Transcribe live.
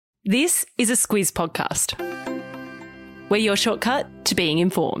This is a Squiz podcast. We're your shortcut to being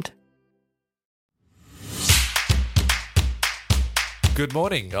informed. Good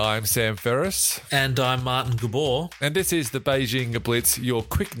morning, I'm Sam Ferris. And I'm Martin Gabor. And this is the Beijing Blitz, your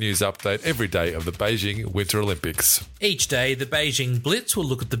quick news update every day of the Beijing Winter Olympics. Each day, the Beijing Blitz will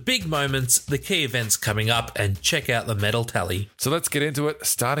look at the big moments, the key events coming up, and check out the medal tally. So let's get into it,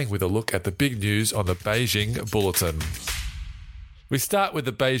 starting with a look at the big news on the Beijing Bulletin. We start with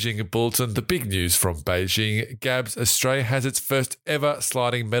the Beijing Bulletin, the big news from Beijing. Gabs, Australia has its first ever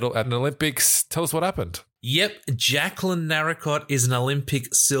sliding medal at an Olympics. Tell us what happened. Yep, Jacqueline Narracott is an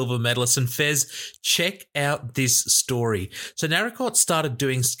Olympic silver medalist. And Fez, check out this story. So Narracott started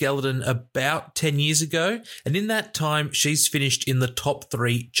doing skeleton about 10 years ago. And in that time, she's finished in the top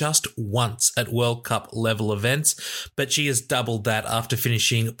 3 just once at World Cup level events. But she has doubled that after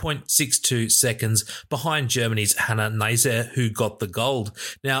finishing 0.62 seconds behind Germany's Hannah Neisser, who got the gold.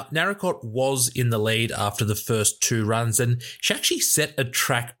 Now, Narracott was in the lead after the first 2 runs, and she actually set a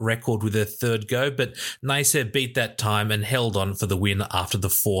track record with her third go, but Neisser beat that time and held on for the win after the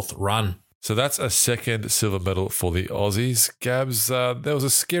 4th run. So that's a second silver medal for the Aussies. Gabs, there was a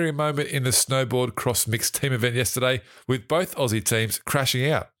scary moment in the snowboard cross mixed team event yesterday with both Aussie teams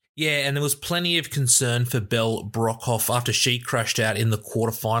crashing out. Yeah, and there was plenty of concern for Belle Brockhoff after she crashed out in the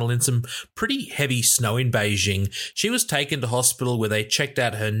quarterfinal in some pretty heavy snow in Beijing. She was taken to hospital where they checked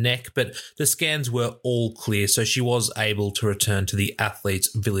out her neck, but the scans were all clear, so she was able to return to the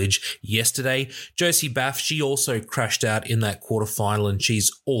athletes' village yesterday. Josie Baff, she also crashed out in that quarterfinal, and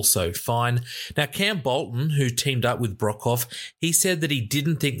she's also fine. Now, Cam Bolton, who teamed up with Brockhoff, he said that he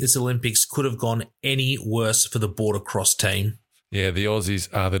didn't think this Olympics could have gone any worse for the border cross team. Yeah, the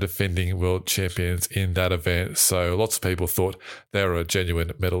Aussies are the defending world champions in that event, so lots of people thought they were a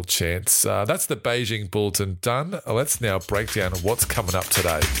genuine medal chance. That's the Beijing Bulletin done. Let's now break down what's coming up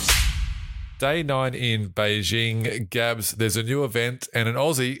today. Day 9 in Beijing. Gabs, there's a new event and an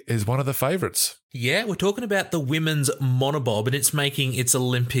Aussie is one of the favourites. Yeah, we're talking about the women's monobob, and it's making its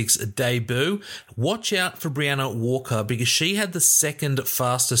Olympics debut. Watch out for Brianna Walker because she had the second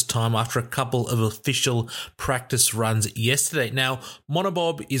fastest time after a couple of official practice runs yesterday. Now,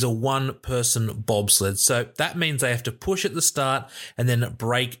 monobob is a one-person bobsled, so that means they have to push at the start and then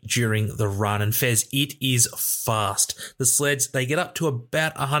brake during the run. And Fez, it is fast. The sleds, they get up to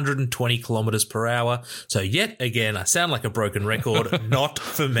about 120 kilometres per hour. So yet again, I sound like a broken record. Not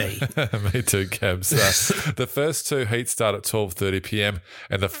for me. Me too, Gabs. The first 2 heats start at 12:30 p.m.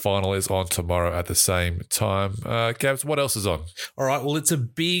 and the final is on tomorrow at the same time. Gabs, what else is on? All right, well, it's a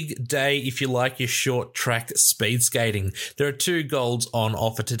big day if you like your short track speed skating. There are 2 golds on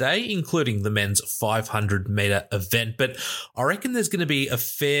offer today, including the men's 500 metre event, but I reckon there's going to be a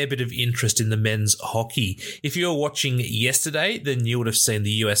fair bit of interest in the men's hockey. If you were watching yesterday, then you would have seen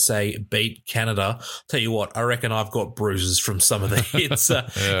the USA beat Canada. Tell you what, I reckon I've got bruises from some of the hits.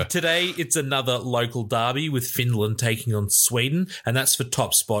 Yeah. Today, it's another local derby with Finland taking on Sweden, and that's for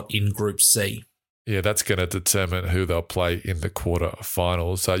top spot in Group C. Yeah, that's going to determine who they'll play in the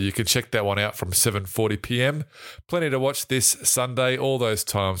quarterfinals. So you can check that one out from 7:40 p.m. Plenty to watch this Sunday. All those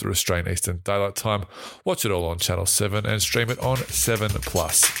times are Australian Eastern Daylight Time. Watch it all on Channel 7 and stream it on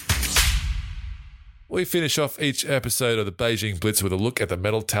 7+. We finish off each episode of the Beijing Blitz with a look at the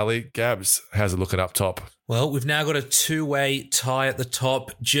medal tally. Gabs, how's it looking up top? Well, we've now got a 2-way tie at the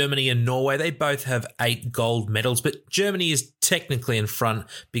top. Germany and Norway, they both have 8 gold medals, but Germany is technically in front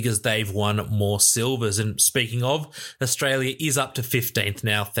because they've won more silvers. And speaking of, Australia is up to 15th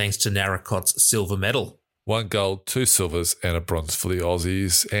now thanks to Narracott's silver medal. 1 gold, 2 silvers and a bronze for the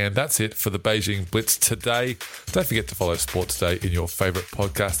Aussies. And that's it for the Beijing Blitz today. Don't forget to follow Sport Today in your favourite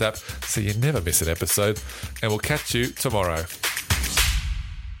podcast app so you never miss an episode. And we'll catch you tomorrow.